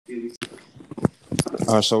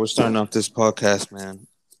So we're starting off this podcast, man.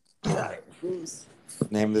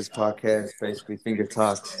 Name of this podcast basically Finger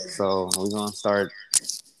Talks. So we're gonna start,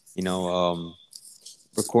 you know,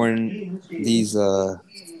 recording these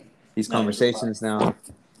conversations now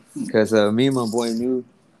because me and my boy New,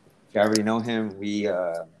 you already know him. We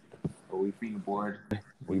fingerboard.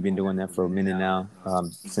 We've been doing that for a minute now,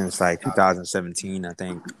 since like 2017, I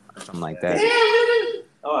think, or something like that.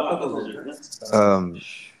 Um,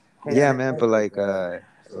 yeah, man. But like,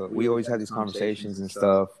 we always have these conversations and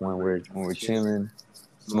stuff when we're chilling,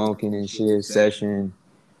 smoking and shit, session.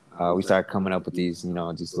 We start coming up with these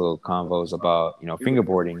little convos about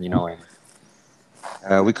fingerboarding,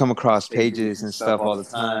 and we come across pages and stuff all the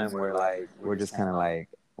time where like we're just kind of like,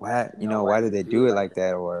 why did they do it like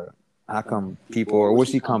that, or how come people, or we'll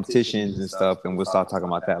see competitions and stuff, and we'll start talking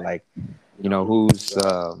about that, like who's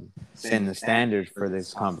setting the standard for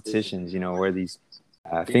these competitions, where these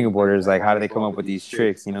fingerboarders, like, how do they come up with these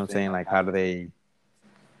tricks, what I'm saying, like, how do they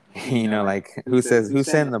like, who's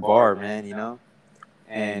setting the bar, man,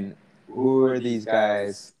 and who are these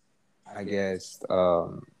guys, I guess,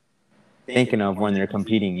 thinking of when they're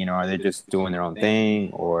competing? Are they just doing their own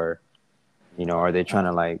thing, or are they trying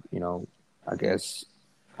to, like, I guess,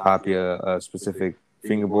 copy a specific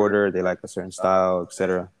fingerboarder? They like a certain style,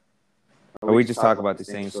 etc. But we just talk about these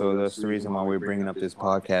things. So that's the reason why we're bringing up this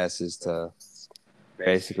podcast, is to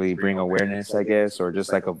basically bring awareness, I guess, or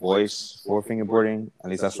just like a voice for fingerboarding. At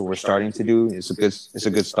least that's what we're starting to do. It's a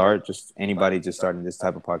good start. Just anybody just starting this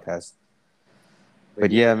type of podcast. But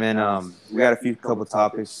yeah, man, we got a couple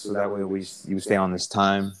topics, so that way you stay on this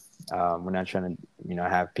time. We're not trying to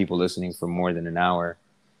have people listening for more than an hour.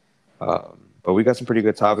 But we got some pretty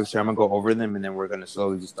good topics here. I'm gonna go over them, and then we're gonna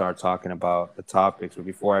slowly just start talking about the topics. But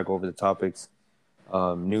before I go over the topics,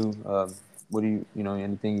 what do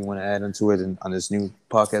anything you want to add onto it, and on this new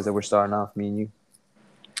podcast that we're starting off, me and you?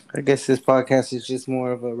 I guess this podcast is just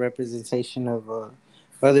more of a representation of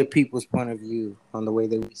other people's point of view on the way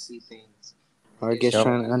that we see things. Or I guess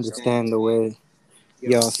trying to understand the way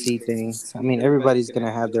y'all see things. I mean, everybody's going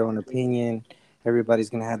to have their own opinion. Everybody's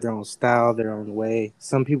going to have their own style, their own way.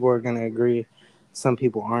 Some people are going to agree. Some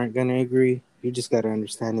people aren't going to agree. You just got to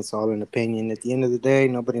understand it's all an opinion. At the end of the day,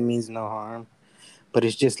 nobody means no harm. But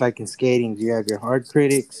it's just like in skating. You have your hard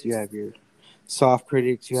critics. You have your soft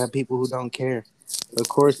critics. You have people who don't care. Of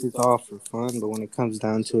course, it's all for fun, but when it comes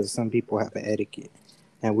down to it, some people have an etiquette,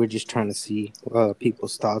 and we're just trying to see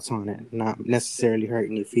people's thoughts on it, not necessarily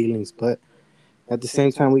hurting your feelings. But at the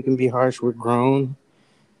same time, we can be harsh. We're grown.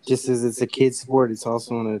 Just as it's a kid's sport, it's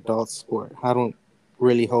also an adult sport. I don't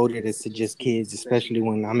really hold it as to just kids, especially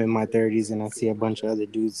when I'm in my 30s and I see a bunch of other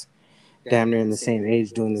dudes damn near in the same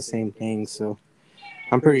age doing the same thing. So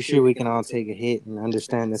I'm pretty sure we can all take a hit and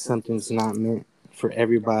understand that something's not meant for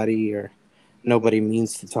everybody, or nobody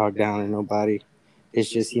means to talk down on nobody. It's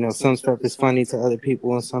just, some stuff is funny to other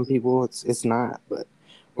people and some people it's not. But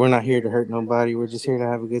we're not here to hurt nobody. We're just here to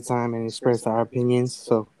have a good time and express our opinions.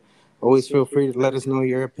 So always feel free to let us know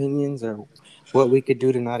your opinions or what we could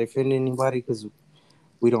do to not offend anybody, because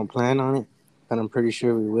we don't plan on it. But I'm pretty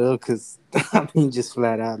sure we will, because, I mean, just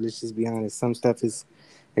flat out, let's just be honest. Some stuff is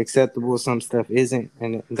acceptable, some stuff isn't.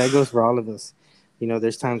 And that goes for all of us.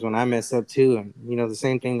 There's times when I mess up too. And, the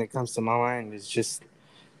same thing that comes to my mind is just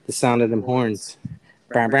the sound of them horns.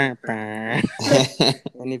 Bah, bah, bah.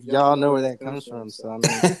 And if y'all know where that comes from, so I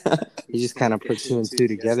mean, you just kind of put two and two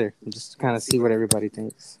together and just kind of see what everybody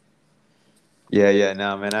thinks. Yeah,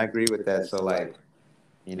 no, man, I agree with that. So, like,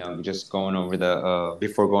 just going over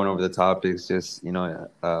before going over the topics, just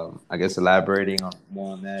I guess elaborating on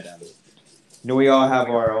more on that. We all have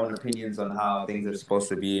our own opinions on how things are supposed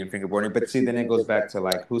to be in fingerboarding, but see, then it goes back to,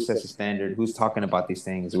 like, who sets the standard, who's talking about these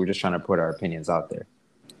things. We're just trying to put our opinions out there.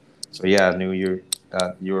 So yeah, you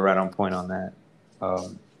were right on point on that.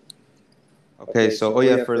 Okay, so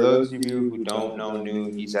for those of you who don't know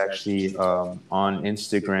New, he's actually on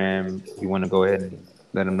Instagram. You want to go ahead and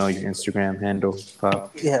let him know your Instagram handle,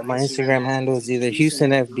 Pop? Yeah, my Instagram handle is either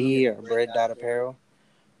HoustonFB or bread.apparel.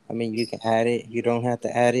 I mean, you can add it. You don't have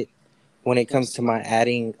to add it. When it comes to my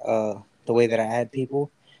adding, the way that I add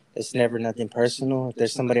people, it's never nothing personal. If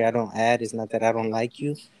there's somebody I don't add, it's not that I don't like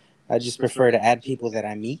you. I just prefer to add people that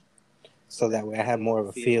I meet, so that way I have more of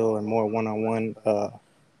a feel and more one-on-one,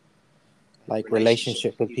 like,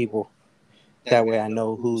 relationship with people. That way I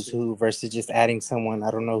know who's who, versus just adding someone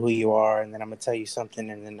I don't know who you are, and then I'm gonna tell you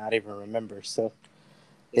something and then not even remember. So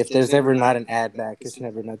if there's ever not an ad back, it's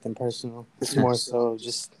never nothing personal. It's more so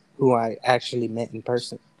just who I actually met in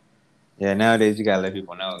person. Yeah, nowadays you gotta let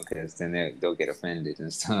people know, because then they'll get offended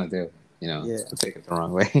and stuff. Yeah. Don't take it the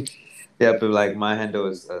wrong way. Yeah, but like my handle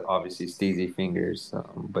is obviously Steezy Fingers.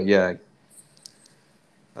 But yeah,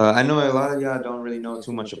 I know a lot of y'all don't really know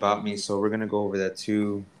too much about me, so we're gonna go over that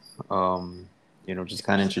too. Um, just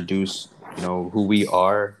kind of introduce, who we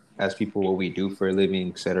are as people, what we do for a living,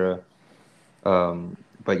 etc.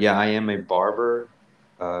 But yeah, I am a barber.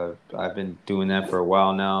 I've been doing that for a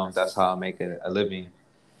while now. That's how I make a living.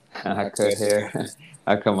 I cut hair.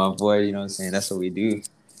 I cut my boy. You know what I'm saying? That's what we do.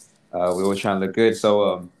 We always trying to look good.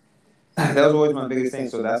 So that was always my biggest thing.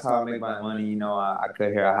 So that's how I make my money. I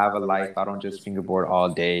cut hair. I have a life. I don't just fingerboard all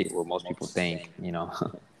day. What most people think.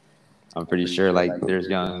 I'm pretty sure like there's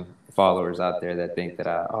young followers out there that think that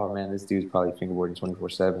oh man, this dude's probably fingerboarding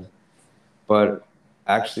 24/7. But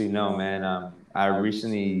actually, no, man. I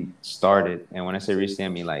recently started, and when I say recently, I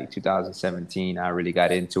mean like 2017. I really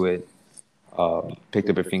got into it. Picked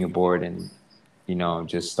up a fingerboard and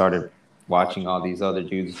just started watching all these other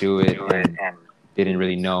dudes do it, and didn't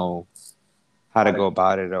really know how to go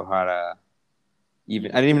about it or how to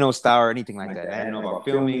even. I didn't even know style or anything like that. I didn't know about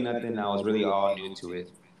filming, nothing. I was really all new to it.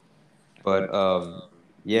 But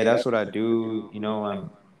yeah, that's what I do.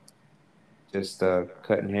 I'm just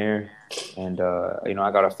cutting hair, and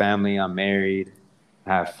I got a family. I'm married. I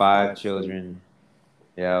have 5 children.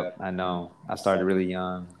 Yep, I know. I started really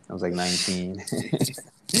young. I was like 19.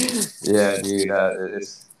 Yeah, dude,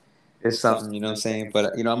 it's something, you know what I'm saying?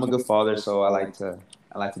 But I'm a good father, so I like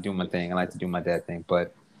to do my thing. I like to do my dad thing.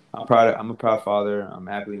 But I'm a proud father. I'm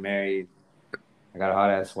happily married. I got a hot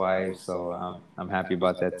ass wife, so I'm happy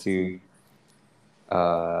about that too.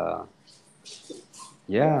 Uh,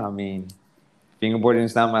 yeah, I mean, fingerboarding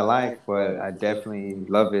is not my life, but I definitely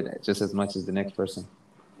love it just as much as the next person.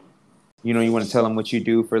 You want to tell them what you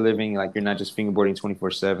do for a living, like you're not just fingerboarding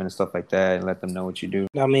 24/7 and stuff like that, and let them know what you do.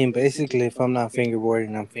 I mean, basically, if I'm not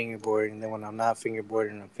fingerboarding, I'm fingerboarding. Then when I'm not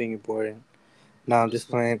fingerboarding, I'm fingerboarding. No, I'm just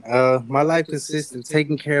playing. My life consists of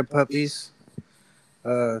taking care of puppies,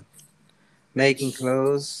 uh, making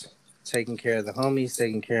clothes, taking care of the homies,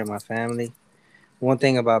 taking care of my family. One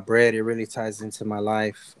thing about bread, it really ties into my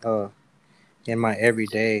life, in my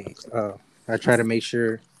everyday. I try to make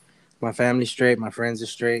sure my family's straight, my friends are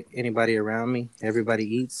straight, anybody around me, everybody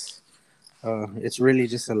eats. It's really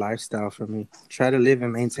just a lifestyle for me. Try to live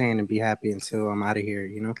and maintain and be happy until I'm out of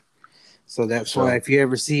here. So that's why if you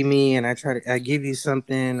ever see me and I give you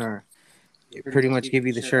something or pretty much give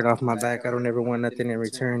you the shirt off my back, I don't ever want nothing in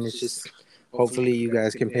return. It's just hopefully you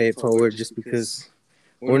guys can pay it forward just because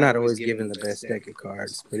we're not always given the best deck of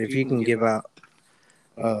cards. But if you can give out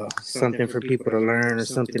something for people to learn or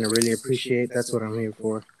something to really appreciate, that's what I'm here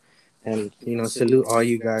for. And, salute all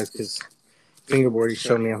you guys because fingerboarding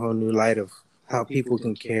showed me a whole new light of how people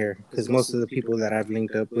can care. Because most of the people that I've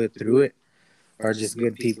linked up with through it are just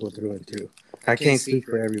good people through and through. I can't speak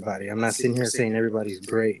for everybody. I'm not sitting here saying everybody's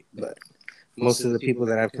great, but most of the people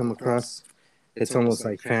that I've come across, it's almost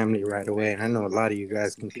like family right away. And I know a lot of you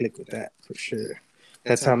guys can click with that for sure.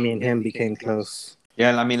 That's how me and him became close.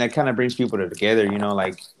 Yeah, I mean, that kind of brings people together.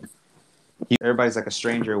 Like everybody's like a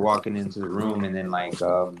stranger walking into the room, and then like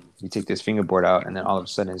you take this fingerboard out, and then all of a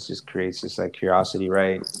sudden it just creates this like curiosity,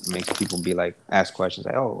 right? It makes people be like ask questions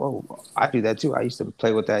like, oh, I do that too. I used to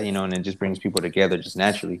play with that, and it just brings people together just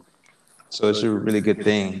naturally. So it's a really good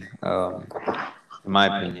thing, in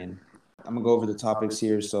my opinion. I'm gonna go over the topics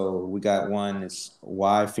here. So we got one is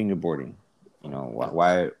why fingerboarding.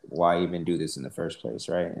 Why even do this in the first place,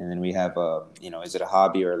 right? And then we have is it a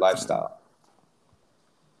hobby or a lifestyle?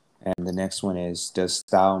 And the next one is, does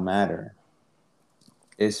style matter?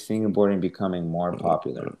 Is fingerboarding becoming more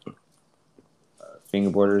popular?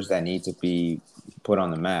 Fingerboarders that need to be put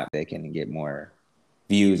on the map, they can get more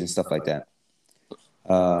views and stuff like that.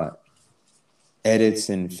 Edits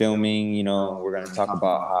and filming, we're going to talk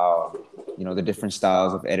about how, the different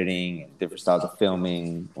styles of editing and different styles of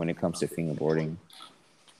filming when it comes to fingerboarding.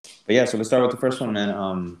 But yeah, so let's start with the first one,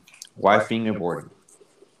 man. Why fingerboarding?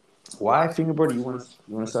 Why fingerboarding? You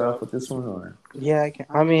want to start off with this one, or? Yeah, I can.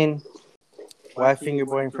 I mean, why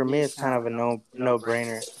fingerboarding for me is kind of a no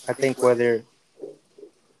brainer. I think whether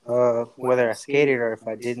I skated or if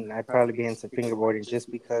I didn't, I'd probably be into fingerboarding just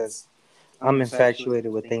because I'm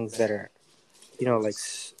infatuated with things that are,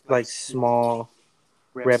 like small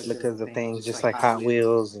replicas of things, just like Hot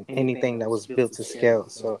Wheels and anything that was built to scale.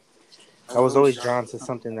 So I was always drawn to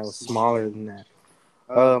something that was smaller than that.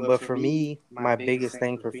 But for me, my biggest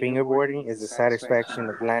thing for fingerboarding is the satisfaction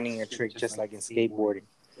of landing a trick just like in skateboarding.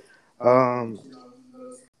 Um,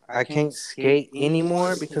 I can't skate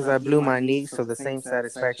anymore because I blew my knee, so the same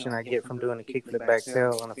satisfaction I get from doing a kickflip back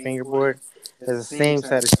tail on a fingerboard is the same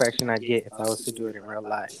satisfaction I get if I was to do it in real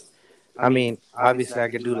life. I mean, obviously, I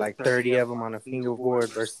could do like 30 of them on a fingerboard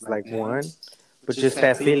versus like one, but just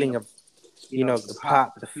that feeling of, the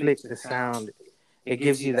pop, the flick, the sound, it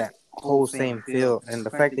gives you that whole same feel. And the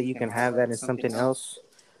fact that you can have that in something else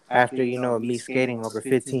after, me skating over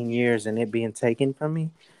 15 years and it being taken from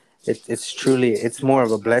me, it's truly, it's more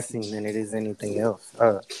of a blessing than it is anything else.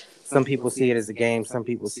 Some people see it as a game, some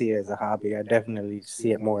people see it as a hobby. I definitely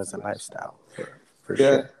see it more as a lifestyle, for Yeah,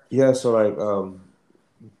 sure. yeah. So like,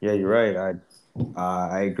 yeah, you're right.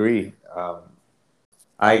 I agree.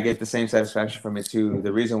 I get the same satisfaction from it too.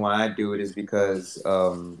 The reason why I do it is because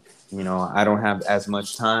I don't have as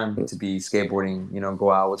much time to be skateboarding,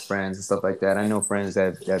 go out with friends and stuff like that. I know friends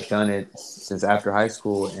that have done it since after high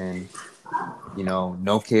school, and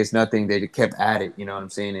no kids, nothing. They kept at it, you know what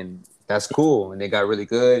I'm saying? And that's cool. And they got really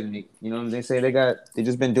good. And they say they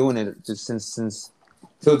just been doing it just since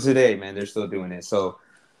till today, man. They're still doing it. So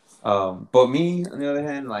but me, on the other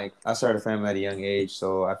hand, like I started a family at a young age,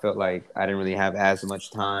 so I felt like I didn't really have as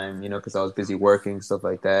much time, because I was busy working, stuff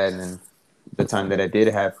like that. And then the time that I did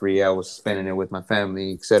have free, I was spending it with my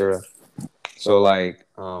family, etc. So like,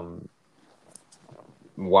 why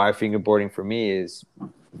fingerboarding for me is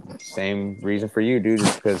same reason for you, dude.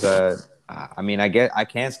 Just because I mean, I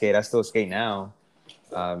can skate. I still skate now.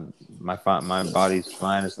 My body's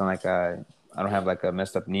fine. It's not like I don't have like a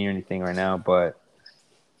messed up knee or anything right now, but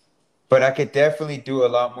I could definitely do a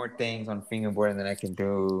lot more things on fingerboarding than I can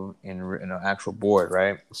do in an actual board,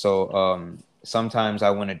 right? So sometimes I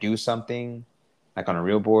want to do something like on a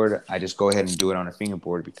real board, I just go ahead and do it on a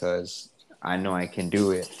fingerboard because I know I can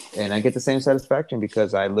do it, and I get the same satisfaction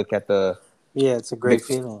because I look at Yeah, it's a the great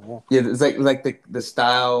feeling. Yeah. yeah, it's like the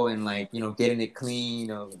style and like getting it clean.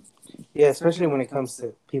 Yeah, especially when it comes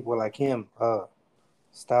to people like him.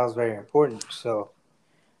 Style's very important. So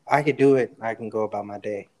I could do it. I can go about my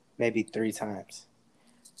day maybe 3 times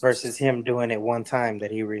versus him doing it one time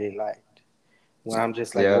that he really liked. When I'm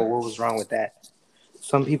just like, Yeah, well, what was wrong with that?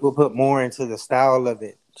 Some people put more into the style of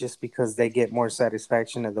it just because they get more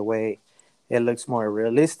satisfaction of the way it looks more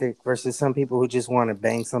realistic versus some people who just want to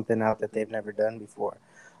bang something out that they've never done before.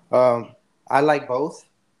 Um, I like both.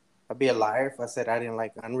 I'd be a liar if I said I didn't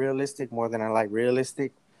like unrealistic more than I like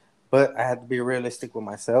realistic. But I had to be realistic with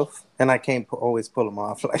myself, and I can't always pull them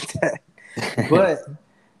off like that. But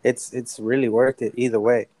it's really worth it either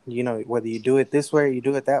way. Whether you do it this way or you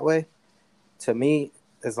do it that way. To me,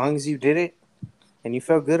 as long as you did it and you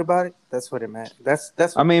felt good about it, that's what it meant.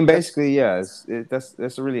 I mean, That's basically, yeah,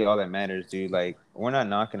 that's really all that matters, dude. Like, we're not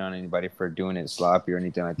knocking on anybody for doing it sloppy or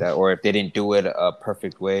anything like that, or if they didn't do it a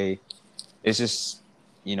perfect way. It's just,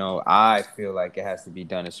 I feel like it has to be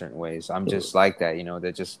done a certain way. So I'm just like that,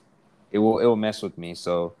 that just it will mess with me.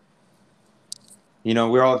 So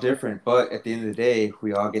we're all different, but at the end of the day,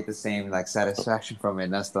 we all get the same like satisfaction from it,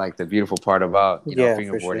 and that's like the beautiful part about yeah, for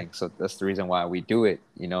sure. fingerboarding. So that's the reason why we do it.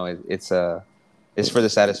 It's for the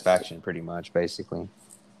satisfaction, pretty much, basically.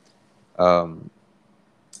 Um,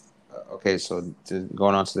 okay, so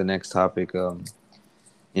going on to the next topic,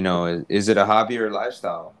 is it a hobby or a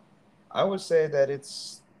lifestyle? I would say that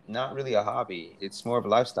it's not really a hobby. It's more of a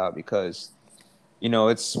lifestyle because,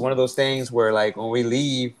 it's one of those things where like when we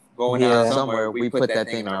leave going out Yeah. somewhere, we put that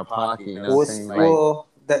thing in our pocket. You know what I'm Was saying? Like, well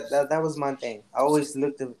that was my thing. I always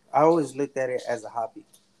looked at it as a hobby.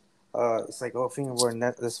 It's like, oh, fingerboarding,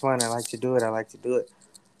 that's fun. I like to do it. I like to do it.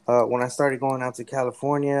 When I started going out to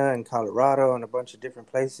California and Colorado and a bunch of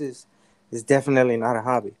different places, it's definitely not a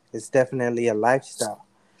hobby. It's definitely a lifestyle.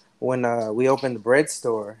 When we opened the bread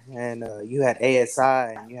store and you had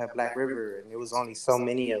ASI and you had Black River and it was only so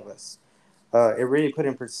many of us, it really put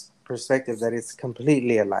in perspective that it's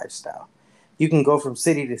completely a lifestyle. You can go from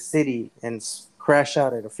city to city and crash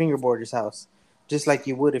out at a fingerboarder's house, just like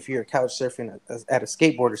you would if you're couch surfing at a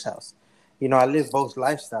skateboarder's house. I live both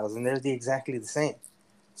lifestyles, and they're exactly the same.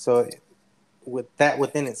 So, with that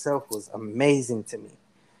within itself was amazing to me,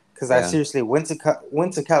 because I yeah, seriously went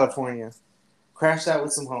to California, crashed out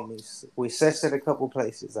with some homies. We seshed at a couple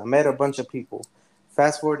places. I met a bunch of people.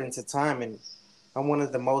 Fast forward into time, and I'm one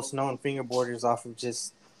of the most known fingerboarders off of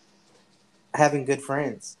just having good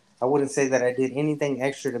friends. I wouldn't say that I did anything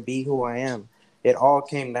extra to be who I am. It all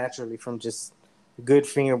came naturally from just good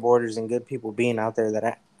fingerboarders and good people being out there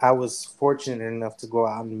that I was fortunate enough to go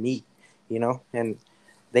out and meet, and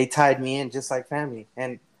they tied me in just like family.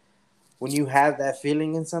 And when you have that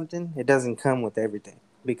feeling in something, it doesn't come with everything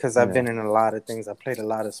because I've yeah, been in a lot of things. I played a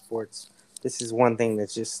lot of sports. This is one thing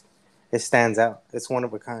that's just, it stands out. It's one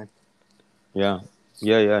of a kind. yeah,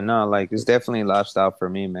 yeah, yeah. No, like it's definitely a lifestyle for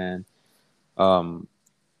me, man. Um,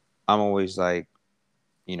 I'm always like,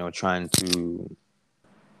 trying to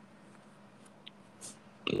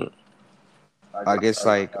I guess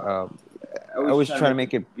like I always try to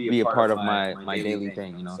make it be a part of my daily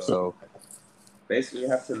thing, you know. So basically, you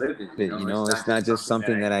have to live it. you know, it's not just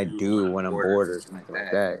something that I do when I'm bored or something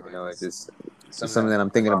like that. You know, it's something that I'm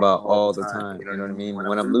thinking about all the time. You know what I mean?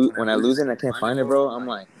 When I lose it and I can't find it, bro, I'm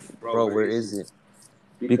like, bro, where is it?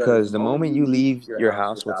 Because the moment you leave your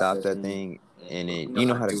house without that thing in it, you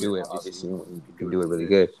know how to do it. Obviously, you can do it really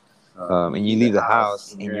good. And you leave the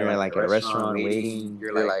house and you're like at a restaurant waiting.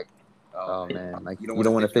 You're like, oh man, like you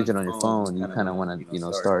don't want to fidget on your phone. You kind of want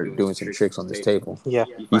to, start doing some tricks on this table. Yeah.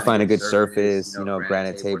 You find a good surface,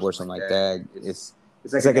 granite table or something like that. It's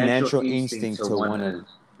like a natural instinct to want to,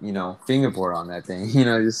 fingerboard on that thing. It's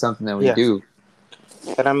just something that we Yeah. do.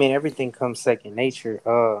 But I mean, everything comes second nature.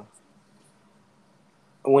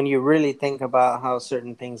 When you really think about how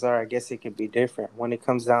certain things are, I guess it could be different. When it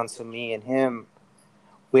comes down to me and him,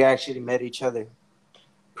 we actually met each other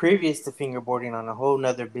previous to fingerboarding on a whole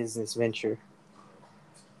nother business venture.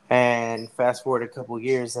 And fast forward a couple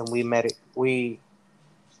years, and we met it.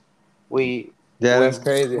 That's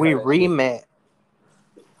crazy. We re-met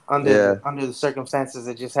Yeah, under the circumstances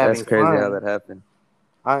of just that's having crazy how fun. that happened.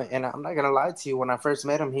 And I'm not gonna lie to you. When I first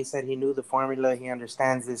met him, he said he knew the formula. He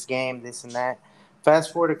understands this game, this and that.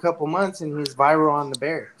 Fast forward a couple months, and he's viral on the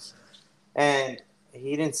Bears. And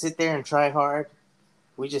he didn't sit there and try hard.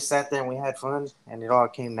 We just sat there and we had fun, and it all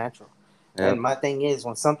came natural. Yep. And my thing is,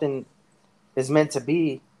 when something is meant to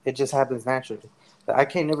be, it just happens naturally. I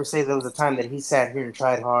can't never say there was a time that he sat here and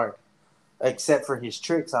tried hard, except for his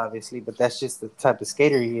tricks, obviously. But that's just the type of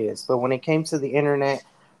skater he is. But when it came to the internet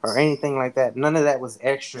or anything like that, none of that was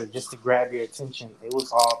extra just to grab your attention. It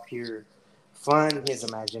was all pure fun, his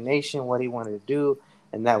imagination, what he wanted to do,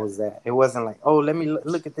 and that was that. It wasn't like, oh, let me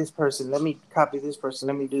look at this person, let me copy this person,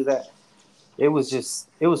 let me do that. It was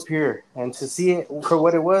pure, and to see it for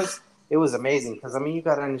what it was amazing. Because I mean, you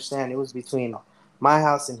got to understand, it was between my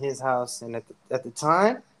house and his house, and at the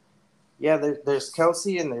time, yeah, there's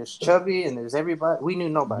Kelsey and there's Chubby and there's everybody. We knew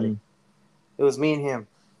nobody. Mm-hmm. It was me and him.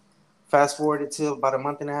 Fast forward till about a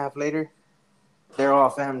month and a half later, they're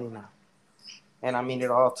all family now. And I mean, it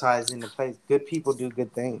all ties into place. Good people do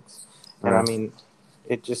good things. And I mean,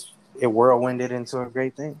 it whirlwinded into a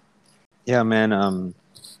great thing. Yeah, man.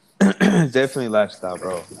 Definitely lifestyle,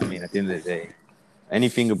 bro. I mean, at the end of the day, any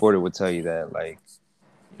fingerboarder would tell you that, like,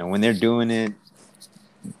 when they're doing it,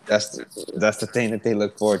 that's the thing that they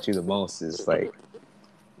look forward to the most is like,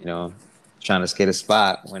 trying to skate a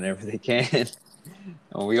spot whenever they can.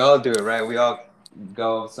 And we all do it, right? We all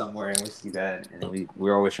go somewhere and we see that, and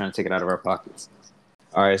we're always trying to take it out of our pockets.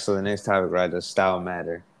 All right, so the next topic, right? Does style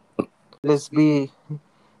matter?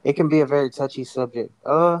 It can be a very touchy subject.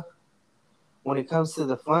 When it comes to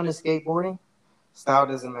the fun of skateboarding, style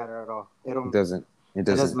doesn't matter at all. It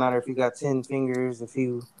doesn't matter if you got 10 fingers, if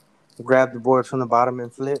you grab the board from the bottom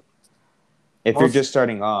and flip. If you're just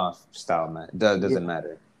starting off, style doesn't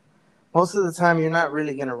matter. Most of the time, you're not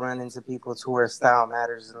really going to run into people to where style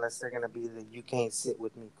matters unless they're going to be the "you can't sit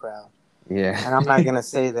with me" crowd. Yeah. And I'm not going to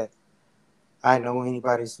say that I know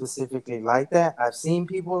anybody specifically like that. I've seen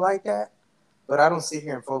people like that, but I don't sit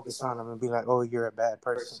here and focus on them and be like, oh, you're a bad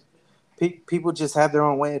person. People just have their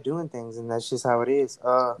own way of doing things, and that's just how it is.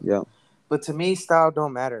 Yeah. But to me, style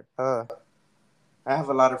don't matter. I have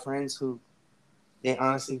a lot of friends who they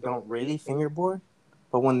honestly don't really fingerboard,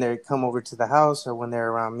 but when they come over to the house or when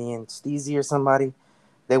they're around me and Steezy or somebody,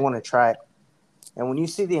 they want to try it. And when you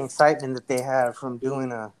see the excitement that they have from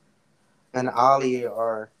doing an ollie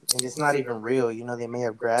and it's not even real, they may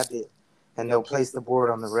have grabbed it and they'll place the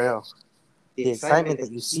board on the rail. The excitement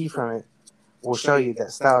that you see from it will show you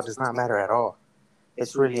that style does not matter at all.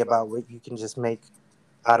 It's really about what you can just make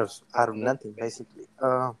out of nothing, basically.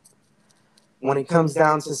 When it comes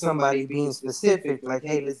down to somebody being specific, like,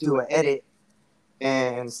 hey, let's do an edit,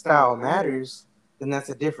 and style matters, then that's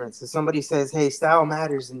a difference. If somebody says, hey, style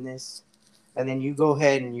matters in this, and then you go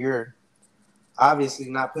ahead and you're obviously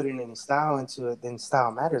not putting any style into it, then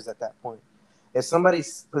style matters at that point. If somebody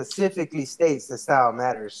specifically states that style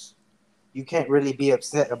matters, you can't really be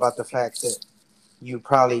upset about the fact that you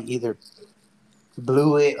probably either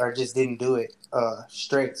blew it or just didn't do it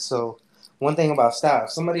straight. So one thing about style,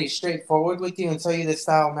 if somebody's straightforward with you and tell you that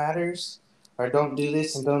style matters or don't do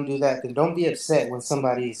this and don't do that, then don't be upset when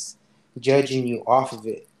somebody's judging you off of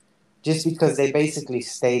it just because they basically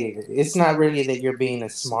stated it. It's not really that you're being a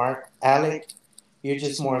smart aleck. You're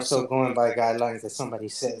just more so going by guidelines that somebody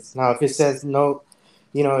says. Now, if it says no,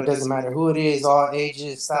 it doesn't matter who it is, all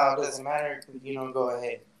ages, style doesn't matter, go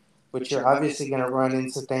ahead. But you're obviously going to run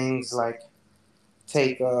into things like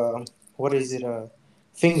take,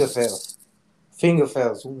 finger fails. Finger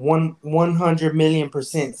fails. 100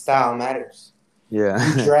 million% style matters. You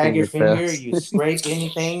Yeah. drag your Finger finger, fast. you scrape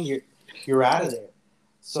anything, you're out of there.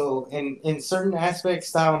 So in certain aspects,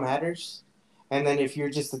 style matters. And then if you're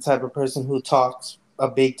just the type of person who talks a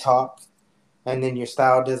big talk, and then your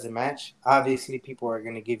style doesn't match, obviously people are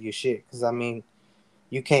gonna give you shit. Because I mean,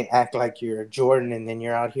 you can't act like you're Jordan and then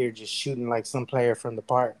you're out here just shooting like some player from the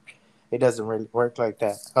park. It doesn't really work like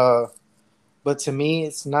that. But to me,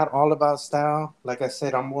 it's not all about style. Like I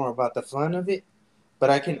said, I'm more about the fun of it. But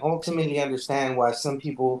I can ultimately understand why some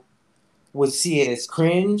people would see it as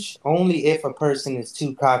cringe only if a person is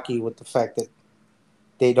too cocky with the fact that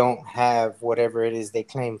they don't have whatever it is they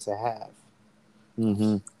claim to have.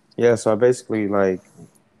 Hmm. Yeah. So I basically like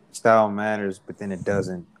style matters, but then it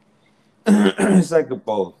doesn't. It's like a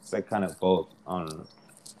both. It's like kind of both on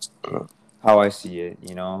how I see it.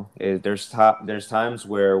 There's times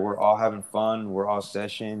where we're all having fun, we're all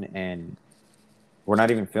session, and we're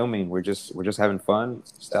not even filming. We're just having fun.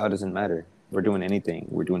 Style doesn't matter. We're doing anything.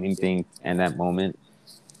 We're doing anything in that moment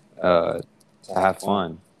uh, to have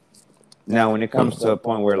fun. Now, when it comes to a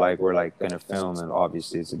point where like we're like gonna film, and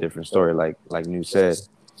obviously it's a different story. Like New said,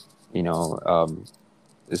 you know,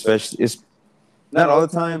 especially it's not all the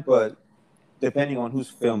time, but depending on who's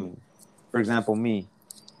filming. For example, me.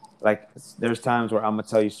 Like there's times where I'm gonna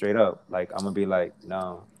tell you straight up, like I'm gonna be like,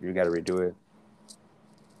 no, you gotta redo it.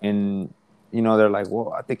 And they're like,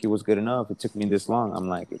 well, I think it was good enough. It took me this long. I'm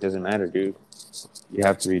like, it doesn't matter, dude. You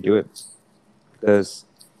have to redo it because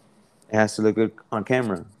it has to look good on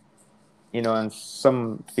camera. And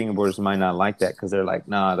some fingerboarders might not like that because they're like,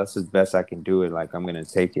 nah, that's the best I can do it. Like I'm gonna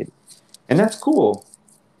take it, and that's cool.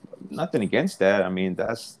 Nothing against that. I mean,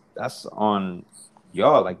 that's on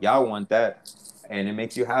y'all. Like y'all want that, and it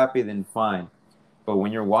makes you happy. Then fine. But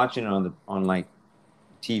when you're watching it on like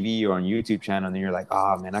TV or on YouTube channel, and then you're like,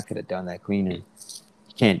 oh man, I could have done that cleaner. You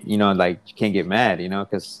can't, like you can't get mad,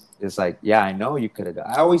 because it's like, yeah, I know you could have done.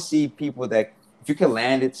 I always see people that if you can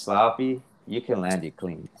land it sloppy, you can land it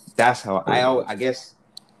clean. That's how I guess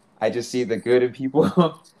I just see the good in people.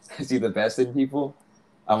 I see the best in people.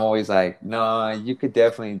 I'm always like, no, you could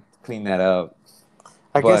definitely clean that up.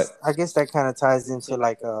 But I guess that kind of ties into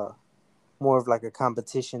like a more of like a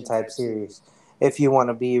competition type series. If you want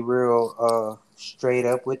to be real straight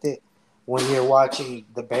up with it, when you're watching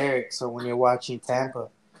the Barracks or when you're watching Tampa,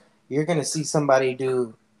 you're gonna see somebody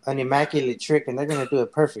do an immaculate trick and they're gonna do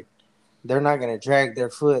it perfect. They're not gonna drag their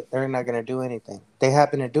foot. They're not gonna do anything. They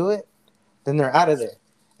happen to do it, then they're out of there,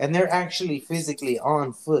 and they're actually physically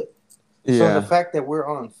on foot. So the yeah, fact that we're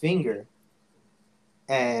on finger,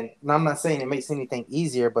 and I'm not saying it makes anything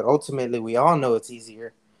easier, but ultimately we all know it's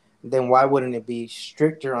easier. Then why wouldn't it be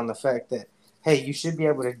stricter on the fact that, hey, you should be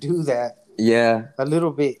able to do that yeah, a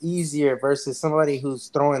little bit easier versus somebody who's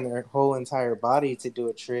throwing their whole entire body to do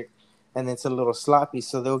a trick and it's a little sloppy.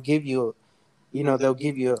 So they'll give you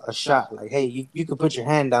a shot like, hey, you could put your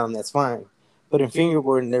hand down, that's fine. But in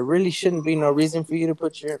fingerboarding, there really shouldn't be no reason for you to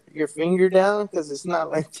put your finger down because it's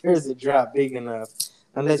not like there's a drop big enough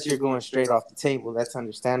unless you're going straight off the table. That's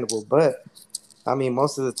understandable. But I mean,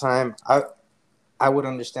 most of the time, I would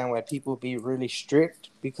understand why people be really strict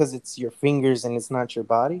because it's your fingers and it's not your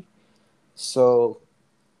body. So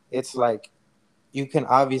it's like you can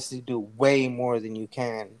obviously do way more than you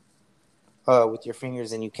can with your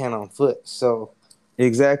fingers than you can on foot. So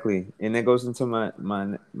exactly. And that goes into my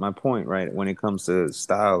point, right? When it comes to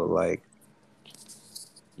style, like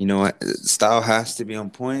style has to be on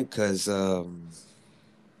point because I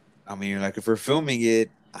mean, like if we're filming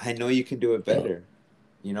it, I know you can do it better.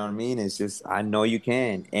 You know what I mean? It's just I know you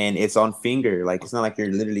can, and it's on finger. Like it's not like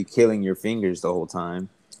you're literally killing your fingers the whole time.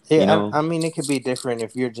 You yeah, know? I mean, it could be different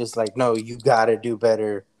if you're just like, no, you gotta do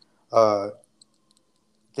better, uh,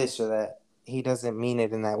 this or that. He doesn't mean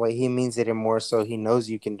it in that way. He means it in more so he knows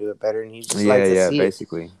you can do it better, and he just Yeah, likes to yeah, see it.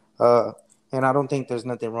 basically. Uh, and I don't think there's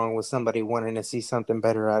nothing wrong with somebody wanting to see something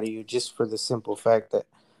better out of you, just for the simple fact that,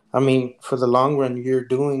 I mean, for the long run, you're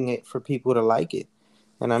doing it for people to like it.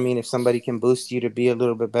 And I mean, if somebody can boost you to be a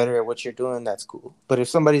little bit better at what you're doing, that's cool. But if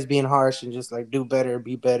somebody's being harsh and just like do better,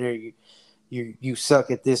 be better, you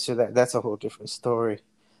suck at this or that, that's a whole different story.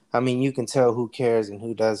 I mean, you can tell who cares and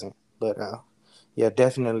who doesn't. But yeah,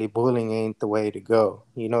 definitely bullying ain't the way to go.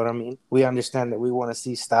 You know what I mean? We understand that we want to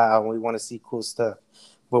see style and we want to see cool stuff,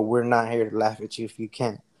 but we're not here to laugh at you if you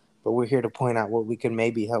can't. But we're here to point out what we can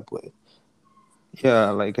maybe help with. Yeah,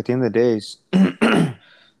 like at the end of the day,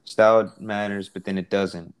 style matters, but then it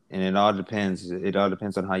doesn't, and it all depends. It all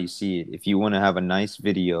depends on how you see it. If you want to have a nice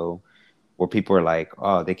video where people are like,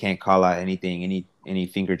 oh, they can't call out anything, any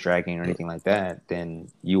finger dragging or anything like that, then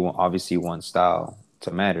you obviously want style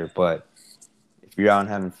to matter. But if you're out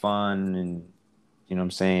having fun and You know what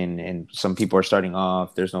I'm saying? And some people are starting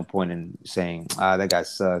off. There's no point in saying, that guy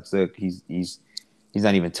sucks. Look, he's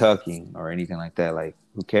not even tucking or anything like that. Like,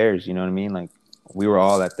 who cares? You know what I mean? Like, we were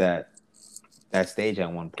all at that stage at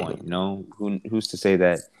one point. You know, who's to say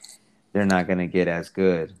that they're not gonna get as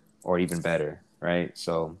good or even better, right?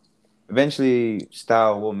 So eventually,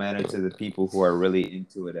 style will matter to the people who are really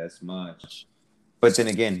into it as much. But then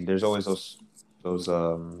again, there's always those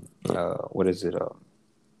what is it?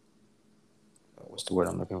 What's the word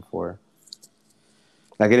I'm looking for?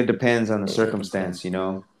 Like it depends on the circumstance, you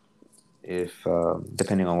know, if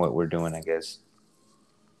depending on what we're doing, I guess.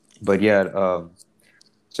 But yeah,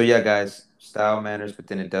 so yeah, guys, style matters, but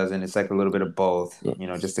then it doesn't. It's like a little bit of both, you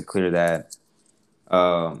know, just to clear that.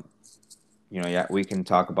 Um, you know, yeah, we can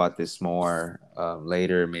talk about this more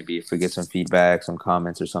later, maybe if we get some feedback, some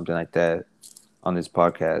comments, or something like that on this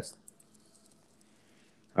podcast.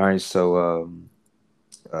 All right, so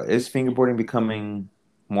is fingerboarding becoming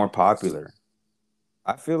more popular?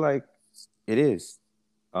 I feel like it is.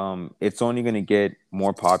 It's only going to get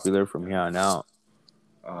more popular from here on out.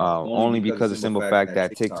 Only because of the simple fact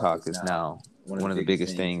that TikTok is now one of the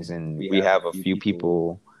biggest things, and we have a few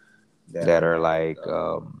people that are like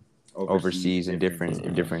overseas in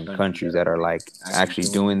different countries that are like actually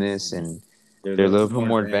doing this, and they're a little bit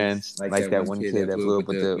more advanced. Like that one kid that blew up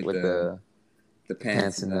with the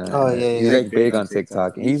pants and Oh yeah, he's yeah. like big on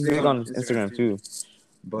TikTok. He's big on Instagram too.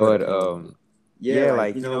 But yeah,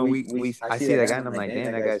 like you know, we I see that guy and I'm like,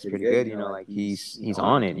 damn, that guy's pretty good. You know, like he's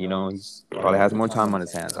on it. You know, he's probably has more time on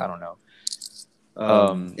his hands. I don't know.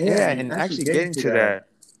 Yeah, and actually getting to that,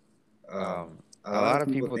 a lot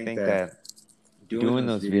of people think that doing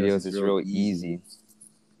those videos is real easy,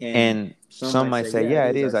 and some might say, yeah,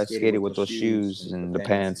 it is. I skated with those shoes and the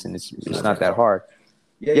pants, and it's not that hard.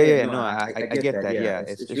 Yeah. No, I get that. Yeah,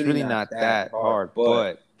 it's really not that hard,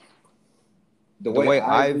 but the way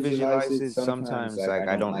I visualize it, sometimes like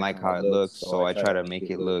I don't like how it looks, so I try to make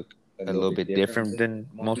it look a little bit different than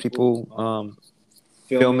most people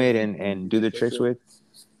film it and do the tricks with.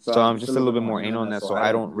 So I'm just a little bit more anal on that. So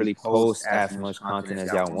I don't really post as much content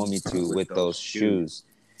as y'all want me to with those shoes,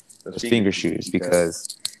 those finger shoes,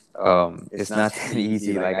 because it's not that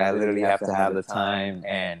easy. Like I literally have to have the time,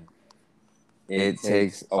 and it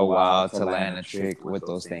takes a while to land a trick with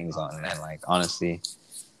those things on, man. Like honestly,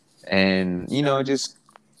 and you know, just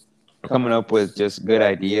coming up with just good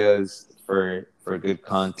ideas for good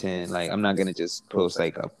content. Like I'm not gonna just post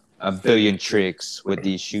like a billion tricks with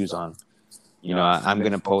these shoes on. You know, I'm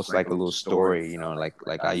gonna post like a little story. You know,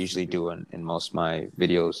 like I usually do in most of my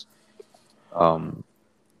videos. Um,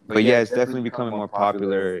 but yeah, it's definitely becoming more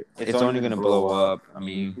popular. It's only gonna blow up. I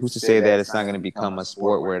mean, who's to say that it's not gonna become a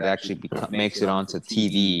sport where it actually makes it onto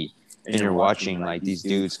TV and you're watching like these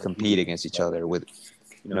dudes compete against each other with,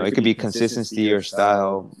 you know, it could be consistency or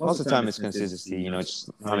style. Most of the time, it's consistency. You know, it's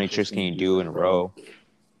how many tricks can you do in a row,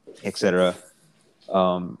 etc.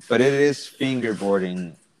 But it is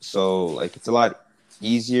fingerboarding, so like it's a lot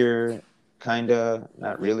easier, kinda,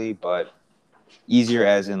 not really, but easier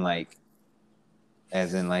as in like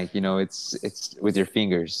you know, it's with your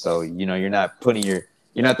fingers. So you know, you're not throwing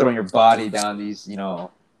your body down these you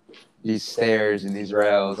know these stairs and these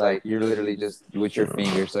rails. Like you're literally just with your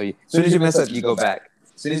fingers. So as soon as you mess up, you go back.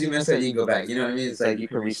 As soon as you mess up, you can go back. You know what I mean? It's like you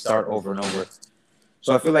can restart over and over.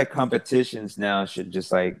 So I feel like competitions now should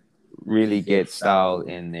just like really get style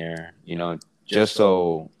in there, you know, just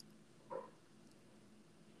so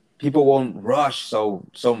people won't rush so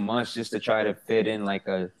much just to try to fit in like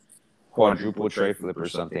a quadruple tray flip or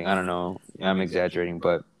something. I don't know. I'm exaggerating,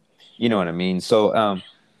 but you know what I mean. So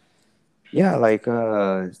yeah, like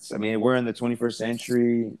I mean, we're in the 21st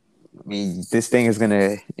century. I mean, this thing is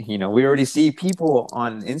gonna, you know, we already see people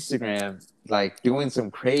on Instagram like doing some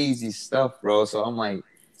crazy stuff, bro. So I'm like,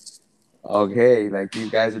 okay, like these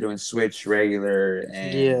guys are doing switch regular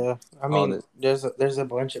and Yeah, I all mean, the there's a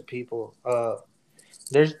bunch of people.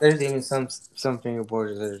 There's even some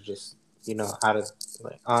fingerboarders that are just out of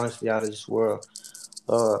like honestly out of this world.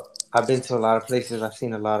 Uh, I've been to a lot of places. I've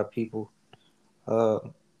seen a lot of people. Uh,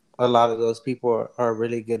 a lot of those people are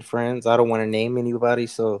really good friends. I don't want to name anybody,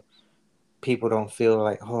 so people don't feel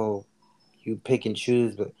like, oh, you pick and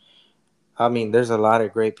choose. But I mean, there's a lot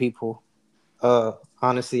of great people. Uh,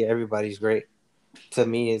 Honestly, everybody's great to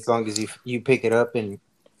me as long as you pick it up and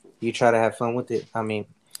you try to have fun with it. I mean,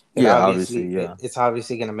 yeah, obviously, yeah. it's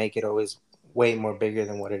obviously gonna make it always way more bigger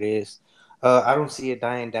than what it is. I don't see it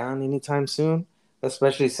dying down anytime soon,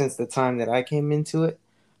 especially since the time that I came into it.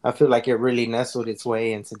 I feel like it really nestled its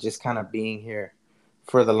way into just kind of being here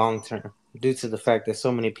for the long term, due to the fact that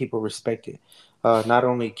so many people respect it. Not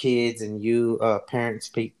only kids and you, parents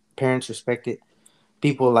respect it.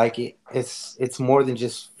 people like it. It's more than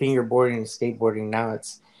just fingerboarding and skateboarding now.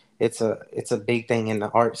 It's a big thing in the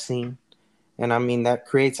art scene, and I mean that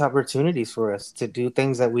creates opportunities for us to do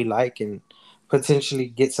things that we like and potentially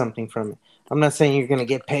get something from it. I'm not saying you're gonna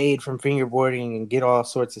get paid from fingerboarding and get all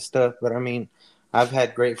sorts of stuff, but I mean, I've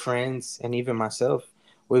had great friends and even myself.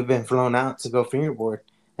 We've been flown out to go fingerboard,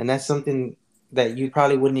 and that's something that you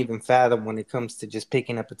probably wouldn't even fathom when it comes to just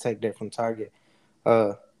picking up a tech deck from Target.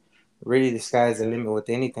 Uh, Really, the sky's the limit with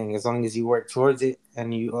anything. As long as you work towards it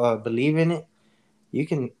and you believe in it, you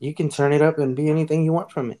can turn it up and be anything you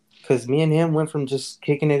want from it. Because me and him went from just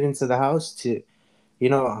kicking it into the house to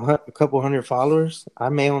a couple hundred followers. I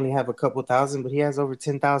may only have a couple thousand, but he has over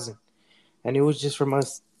 10,000, and it was just from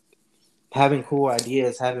us having cool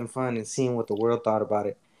ideas, having fun, and seeing what the world thought about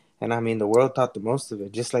it. And I mean, the world thought the most of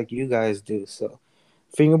it, just like you guys do. So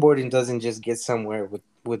fingerboarding doesn't just get somewhere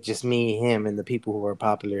with just me, him, and the people who are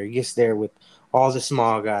popular. It gets there with all the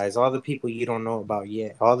small guys, all the people you don't know about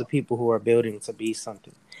yet, all the people who are building to be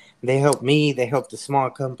something. They help me, they help the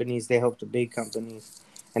small companies, they help the big companies.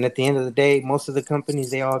 And at the end of the day, most of the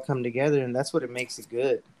companies, they all come together, and that's what it makes it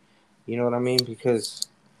good. You know what I mean? Because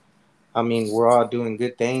I mean, we're all doing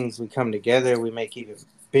good things. We come together, we make even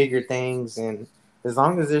bigger things, and as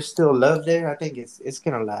long as there's still love there, I think it's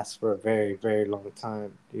gonna last for a very, very long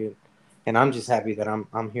time, dude. And I'm just happy that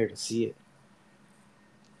I'm here to see it.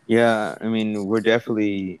 Yeah, I mean, we're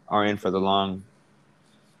definitely are in for the long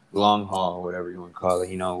haul, whatever you want to call it.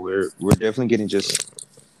 You know, we're definitely getting just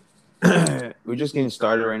we're just getting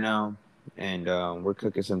started right now, and we're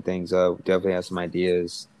cooking some things up. We definitely have some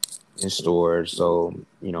ideas in store. So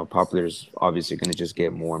Popular's obviously going to just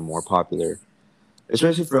get more and more popular,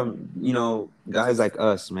 especially from guys like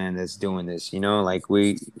us, man, that's doing this. Like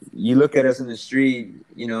you look at us in the street,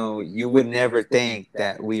 you would never think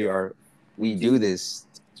that we do this.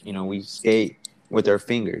 We skate with our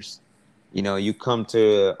fingers. You come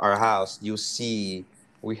to our house, you'll see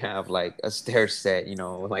we have like a stair set,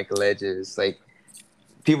 like ledges. Like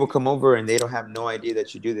people come over and they don't have no idea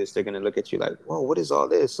that you do this. They're gonna look at you like, "Whoa, what is all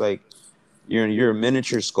this?" Like you're a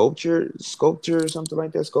miniature sculptor or something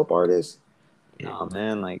like that, sculpt artist. No,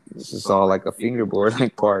 man, like this is all like a fingerboard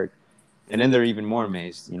like part. And then they're even more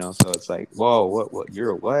amazed, So it's like, whoa, what,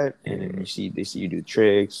 you're a what? And then they see you do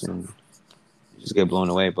tricks and you just get blown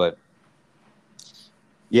away. But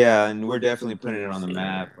yeah, and we're definitely putting it on the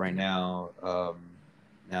map right now.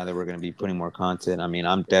 Now that we're going to be putting more content, I mean,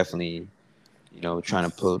 I'm definitely, trying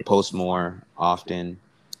to post more often.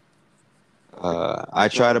 I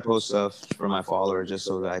try to post stuff for my followers just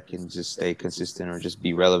so that I can just stay consistent or just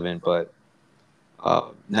be relevant, but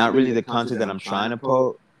not really the content that I'm trying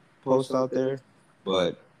to post out there,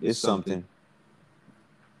 but it's something.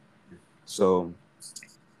 So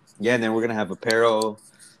yeah, and then we're gonna have apparel.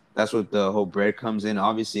 That's what the whole bread comes in.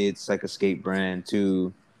 Obviously, it's like a skate brand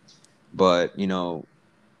too, but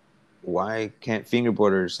why can't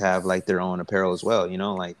fingerboarders have like their own apparel as well?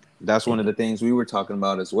 Like that's one of the things we were talking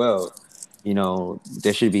about as well.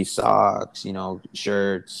 There should be socks,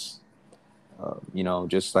 shirts,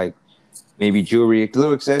 just like maybe jewelry,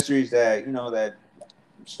 little accessories that that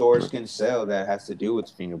stores can sell that has to do with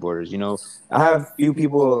fingerboarders. I have a few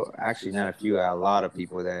people, actually not a few, a lot of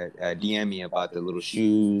people that DM me about the little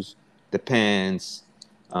shoes, the pants,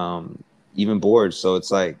 even boards. So it's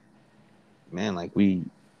like, man, like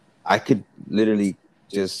I could literally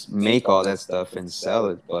just make all that stuff and sell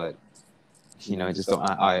it, but I just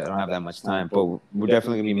I don't have that much time. But we're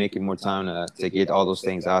definitely gonna be making more time to get all those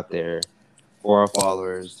things out there for our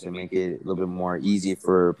followers to make it a little bit more easy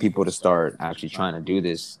for people to start actually trying to do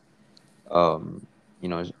this. Um, you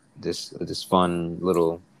know, this fun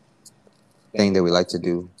little thing that we like to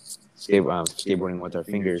do, skateboarding with our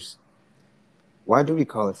fingers. Why do we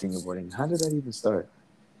call it fingerboarding? How did that even start?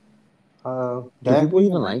 Do That people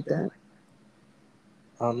even like that?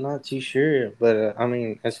 I'm not too sure, but I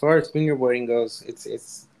mean, as far as fingerboarding goes,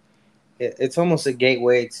 it's almost a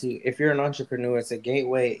gateway to, if you're an entrepreneur, it's a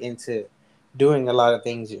gateway into doing a lot of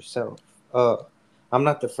things yourself. Uh, I'm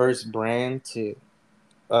not the first brand to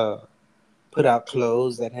uh, put out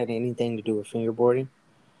clothes that had anything to do with fingerboarding,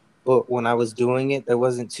 but when I was doing it, there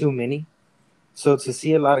wasn't too many. So to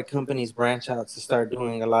see a lot of companies branch out to start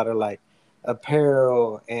doing a lot of like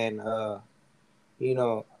apparel and a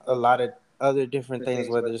lot of other different things,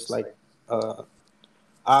 whether it's like uh,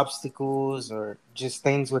 obstacles or just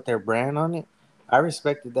things with their brand on it, I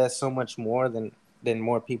respected that so much more than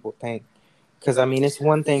more people think. Because I mean, it's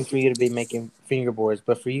one thing for you to be making fingerboards,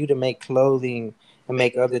 but for you to make clothing and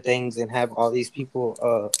make other things and have all these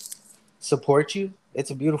people support you,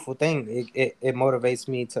 it's a beautiful thing. It motivates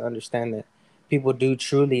me to understand that people do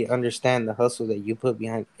truly understand the hustle that you put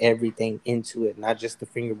behind everything into it, not just the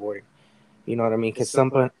fingerboarding. You know what I mean? Because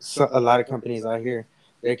a lot of companies out here,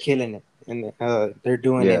 they're killing it, and they're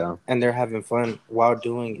doing it, Yeah. and they're having fun while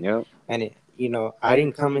doing it. Yep. And I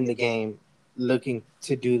didn't come in the game looking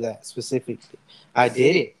to do that specifically. I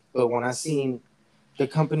did it, but when I seen the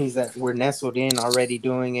companies that were nestled in already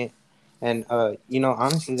doing it, and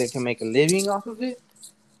honestly, they can make a living off of it.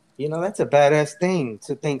 That's a badass thing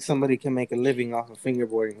to think somebody can make a living off of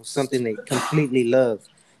fingerboarding, something they completely love.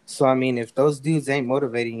 So, I mean, if those dudes ain't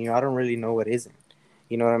motivating you, I don't really know what isn't.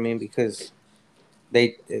 You know what I mean? Because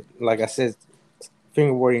like I said,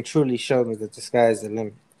 fingerboarding truly showed me that the sky is the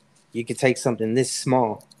limit. You could take something this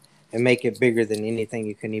small and make it bigger than anything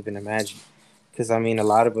you can even imagine. Because, I mean, a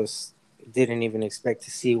lot of us didn't even expect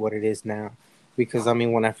to see what it is now. Because, I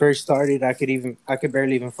mean, when I first started, I could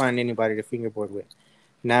barely even find anybody to fingerboard with.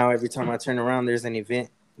 Now every time I turn around, there's an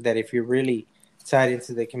event that if you're really tied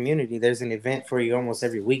into the community, there's an event for you almost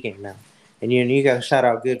every weekend now. And you got to shout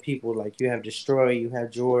out good people like you have Destroy, you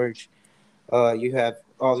have George, you have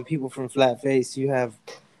all the people from Flatface, you have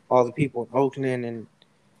all the people in Oakland, and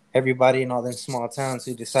everybody in all them small towns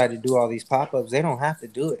who decide to do all these pop ups. They don't have to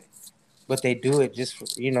do it, but they do it just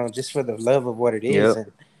for the love of what it is, Yep.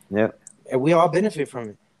 Yep. and we all benefit from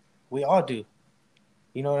it. We all do.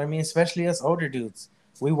 You know what I mean? Especially us older dudes.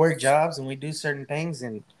 We work jobs and we do certain things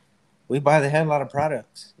and we buy the hell out of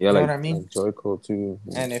products. Yeah, You know like what I mean? Joyco too.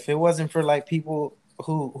 Yeah. And if it wasn't for like people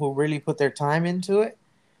who really put their time into it,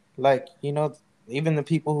 like, even the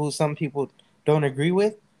people who some people don't agree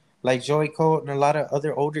with, like Joey Code and a lot of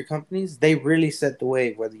other older companies, they really set the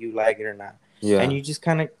wave whether you like it or not. Yeah. And you just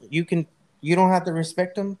kind of you don't have to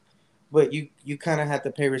respect them, but you kind of have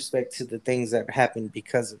to pay respect to the things that happened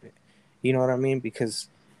because of it. You know what I mean? Because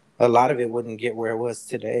a lot of it wouldn't get where it was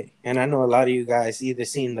today. And I know a lot of you guys either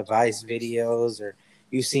seen the Vice videos or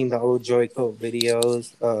you've seen the old Joyco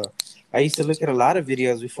videos. I used to look at a lot of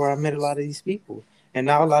videos before I met a lot of these people. And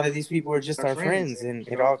now a lot of these people are just our friends and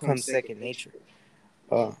it all comes second nature.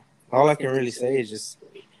 Uh, all I can really say is just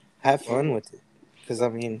have fun with it. Because, I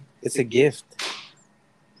mean, it's a gift.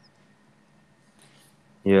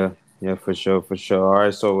 Yeah. Yeah. For sure. For sure. All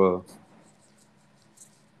right. So,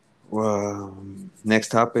 next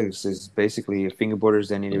topic is basically fingerboarders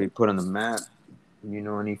that need to be put on the map.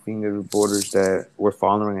 Any fingerboarders that we're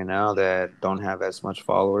following right now that don't have as much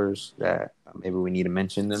followers that maybe we need to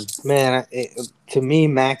mention them. Man, to me,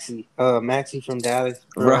 Maxi from Dallas,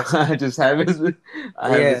 Bro, bro. I have his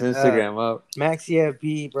Instagram up. Maxi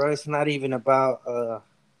FB, bro. It's not even about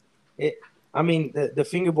it. I mean, the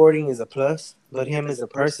fingerboarding is a plus, but him as a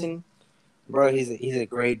person, bro, he's a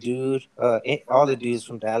great dude. All the dudes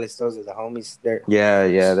from Dallas, those are the homies. Yeah.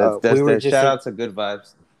 That's we were that. just Shout out to Good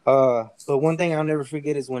Vibes. But one thing I'll never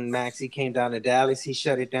forget is when Maxie came down to Dallas, he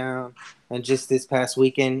shut it down. And just this past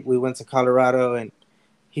weekend, we went to Colorado and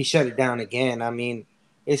he shut it down again. I mean,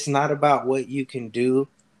 it's not about what you can do,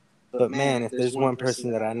 but man, if there's one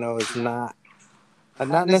person that I know is not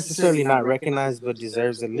necessarily not recognized, but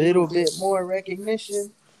deserves a little bit more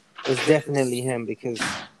recognition, it's definitely him because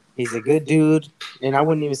he's a good dude. And I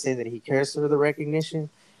wouldn't even say that he cares for the recognition,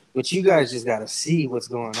 but you guys just got to see what's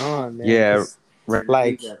going on, man. Yeah. Right.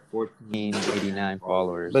 Like, He's at 1489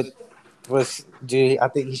 followers. But dude, I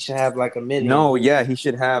think he should have like 1 million. No, yeah, he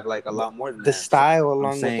should have like a lot more than the that. style I'm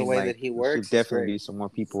along with the saying, way like, that he works. Should definitely be some more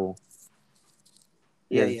people.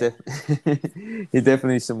 Yeah. He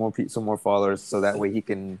definitely some more followers, so that way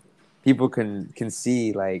people can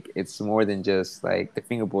see like it's more than just like the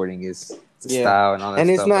fingerboarding is style and all that. And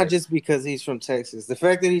it's stuff, not like, just because he's from Texas. The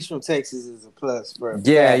fact that he's from Texas is a plus, bro.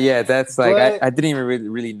 Yeah, that's like I didn't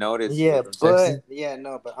even really notice. Yeah,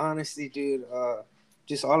 but honestly, dude,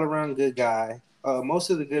 just all around good guy. Most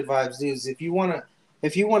of the good vibes dudes. If you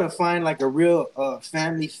wanna find like a real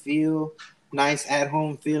family feel, nice at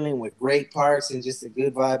home feeling with great parts and just a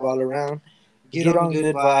good vibe all around, get on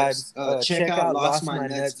good vibes. Check out Lost My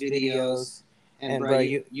Nuts videos, and bro,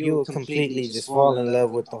 you'll completely just fall in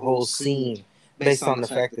love with the whole scene based on the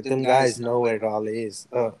fact that them guys know what it all is.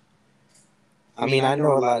 I mean, I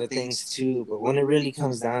know a lot of things too, but when it really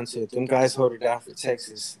comes down to it, them guys hold it down for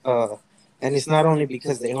Texas. And it's not only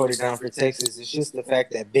because they hold it down for Texas, it's just the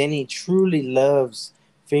fact that Benny truly loves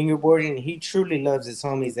fingerboarding. He truly loves his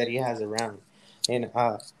homies that he has around. And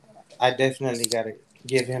I definitely got to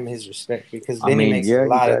give him his respect because Benny makes a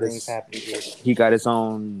lot of things happen here. He got his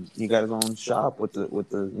own shop with the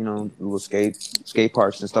little skate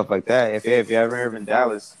parks and stuff like that. If you ever in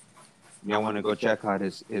Dallas, y'all want to go check out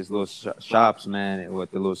his little shops, man, with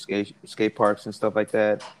the little skate parks and stuff like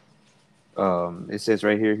that. It says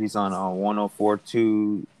right here he's on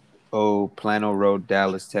 1042 Plano Road,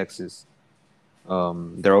 Dallas, Texas.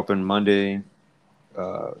 They're open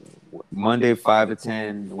uh, Monday 5 to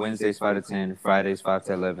 10, Wednesdays 5 to 10, Fridays 5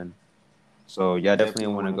 to 11. So yeah, definitely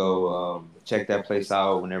want to go check that place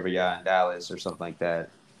out whenever y'all in Dallas or something like that.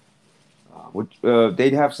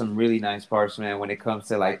 They'd have some really nice parts, man. When it comes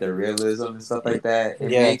to like the realism and stuff like that,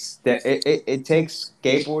 it Yeah, makes that it takes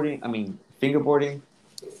skateboarding, I mean fingerboarding,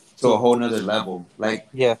 to a whole nother level, like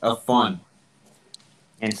yeah, of fun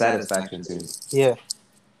and satisfaction too. yeah.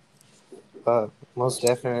 Most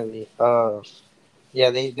definitely. Yeah,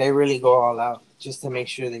 they really go all out just to make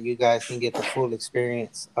sure that you guys can get the full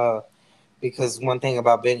experience. Because one thing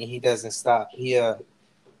about Benny, he doesn't stop.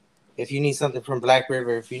 If you need something from Black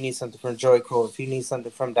River, if you need something from Joyco, if you need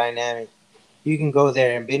something from Dynamic, you can go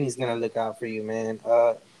there and Benny's gonna look out for you, man.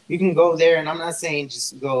 You can go there, and I'm not saying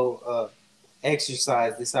just go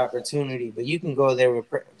exercise this opportunity, but you can go there with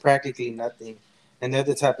practically nothing, and they're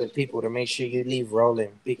the type of people to make sure you leave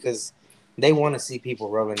rolling because they want to see people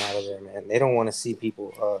rolling out of there, man. They don't want to see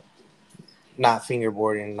people not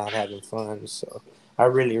fingerboarding and not having fun. So I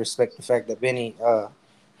really respect the fact that Benny,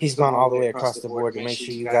 he's gone all the way across the board to make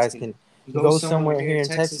sure you guys can go somewhere here in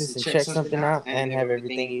Texas and check something out and have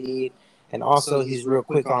everything you need. And also, he's real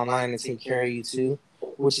quick online to take care of you too,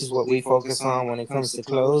 which is what we focus on when it comes to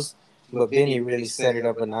clothes. But Benny really set it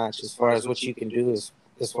up a notch as far as what you can do as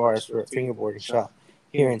far as for a fingerboarding shop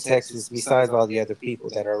here in Texas, besides all the other people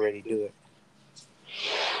that already do it.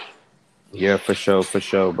 Yeah, for sure,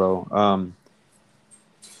 bro.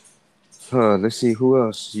 Let's see who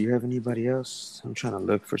else. Do you have anybody else? I'm trying to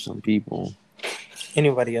look for some people.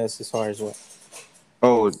 Anybody else as far as what?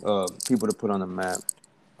 Oh, people to put on the map.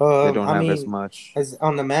 They don't I have as mean, much. as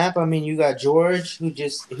on the map, I mean, you got George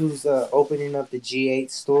who's opening up the G8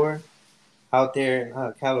 store out there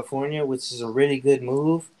in California, which is a really good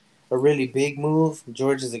move, a really big move.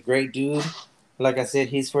 George is a great dude. Like I said,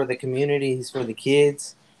 he's for the community, he's for the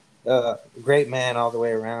kids. Great man all the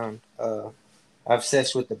way around. I've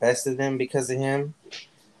seshed with the best of them because of him.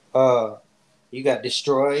 Uh, you got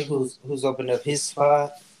Destroy, who's opened up his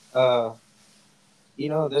spot. Uh,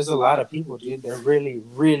 there's a lot of people, dude. They're really,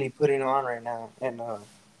 really putting on right now, and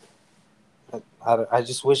I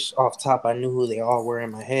just wish off top I knew who they all were in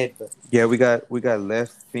my head, but Yeah, we got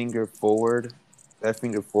Left Finger Forward. Left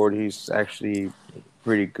Finger Forward. He's actually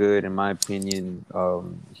pretty good in my opinion.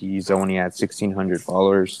 He's only at 1,600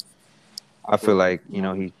 followers. I feel like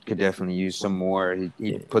he could definitely use some more.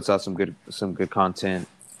 He puts out some good content.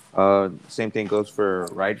 Same thing goes for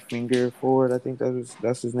Right Finger Forward. I think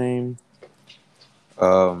that's his name.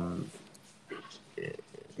 Um,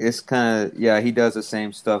 it's kind of, yeah. He does the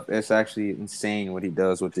same stuff. It's actually insane what he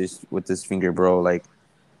does with this finger, bro. Like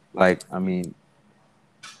I mean,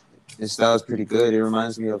 his style is pretty good. It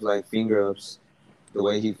reminds me of like finger ups, the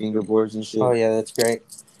way he fingerboards and oh shit. yeah, that's great.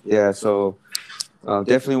 Yeah, so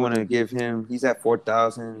definitely want to give him. He's at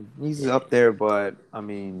 4,000. He's up there, but I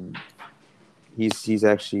mean, he's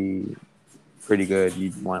actually pretty good.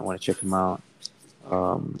 You want to check him out.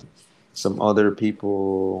 Um, some other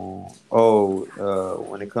people. Oh,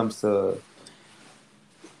 when it comes to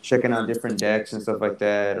checking out different decks and stuff like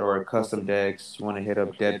that, or custom decks, you want to hit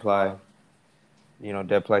up Deadply.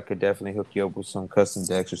 Deadply could definitely hook you up with some custom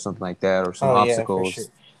decks or something like that, or some Oh yeah, for sure.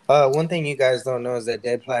 obstacles. One thing you guys don't know is that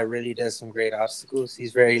Deadply really does some great obstacles.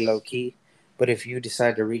 He's very low key, but if you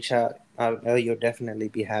decide to reach out, I know you'll definitely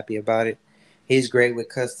be happy about it. He's great with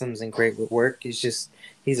customs and great with work. It's just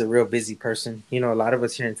he's a real busy person. A lot of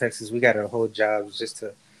us here in Texas, we got our whole jobs just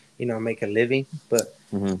to, make a living. But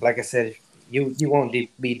Hmm. like I said, you won't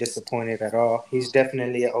be disappointed at all. He's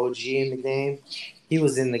definitely an OG in the game. He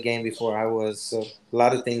was in the game before I was, so a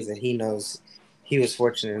lot of things that he knows, he was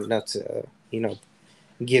fortunate enough to,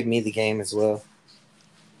 give me the game as well.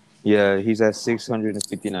 Yeah, he's at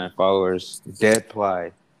 659 followers.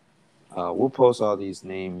 Deadply. We'll post all these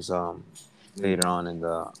names later on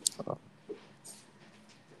uh,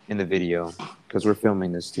 in the video because we're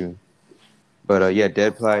filming this too. But yeah,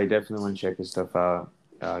 Deadply, definitely want to check his stuff out.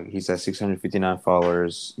 He's at 659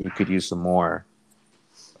 followers. He could use some more.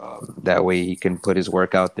 That way he can put his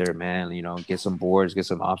work out there, man. Get some boards, get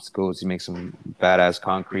some obstacles. He makes some badass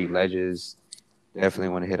concrete ledges. Definitely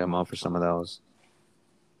want to hit him up for some of those.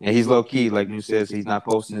 And he's low key, like you says, he's not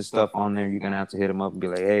posting his stuff on there. You're gonna have to hit him up and be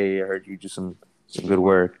like, "Hey, I heard you do some good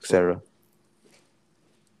work, etc."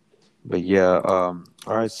 But yeah, all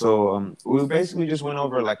right. So we basically just went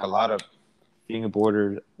over like a lot of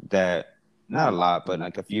fingerboarders that, not a lot, but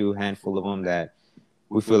like a few handful of them that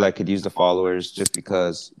we feel like could use the followers just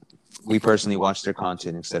because we personally watch their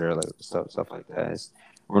content, etc. Like stuff like that.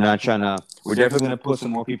 We're definitely gonna put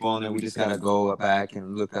some more people on there. We just gotta go back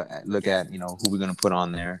and look at who we're gonna put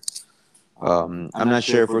on there. I'm not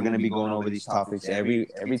sure if we're gonna be going over these topics every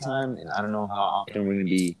time, and I don't know how often we're gonna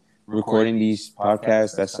be recording these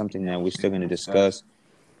podcasts. That's something that we're still gonna discuss.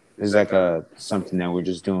 It's like something that we're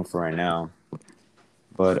just doing for right now.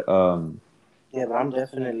 But yeah, but I'm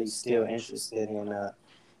definitely still interested in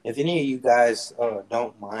if any of you guys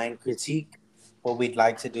don't mind critique, what we'd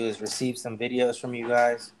like to do is receive some videos from you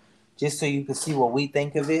guys, just so you can see what we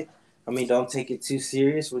think of it. I mean, don't take it too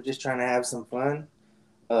serious. We're just trying to have some fun.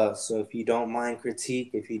 So if you don't mind critique,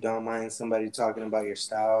 if you don't mind somebody talking about your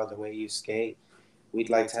style, the way you skate, we'd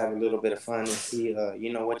like to have a little bit of fun and see,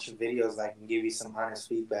 what your videos like and give you some honest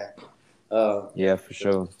feedback. Yeah, for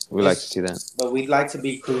sure. We'd like to see that. But we'd like to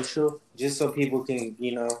be crucial just so people can,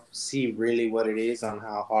 see really what it is on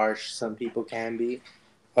how harsh some people can be.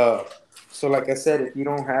 So like I said, if you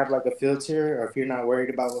don't have like a filter or if you're not worried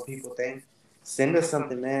about what people think, send us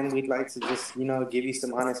something, man. We'd like to just, give you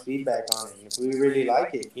some honest feedback on it. And if we really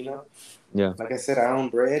like it, Yeah. Like I said, I own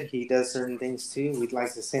Bread. He does certain things too. We'd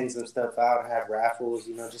like to send some stuff out, have raffles,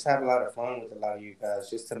 just have a lot of fun with a lot of you guys,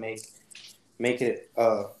 just to make it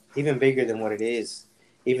even bigger than what it is.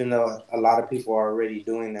 Even though a lot of people are already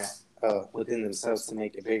doing that within themselves to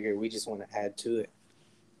make it bigger, we just want to add to it.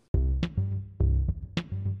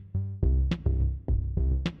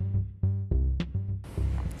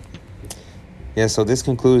 Yeah, so this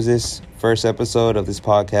concludes this first episode of this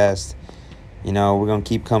podcast. We're going to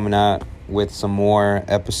keep coming out with some more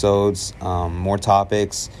episodes, more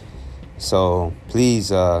topics. So please,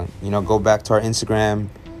 go back to our Instagram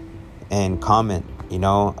and comment,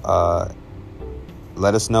 let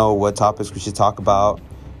us know what topics we should talk about.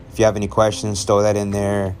 If you have any questions, throw that in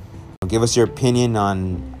there. Give us your opinion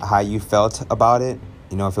on how you felt about it.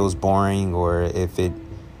 If it was boring or if it,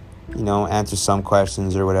 answers some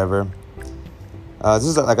questions or whatever. This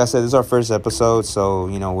is, like I said, this is our first episode, so,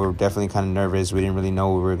 we're definitely kind of nervous. We didn't really know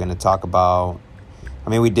what we were going to talk about.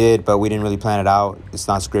 I mean, we did, but we didn't really plan it out. It's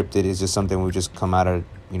not scripted. It's just something we just come out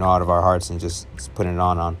of our hearts and just putting it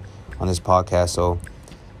on this podcast. So,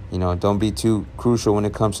 don't be too crucial when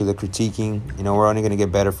it comes to the critiquing. We're only going to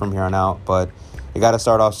get better from here on out, but you got to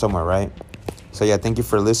start off somewhere, right? So, yeah, thank you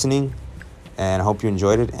for listening, and I hope you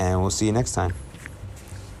enjoyed it, and we'll see you next time.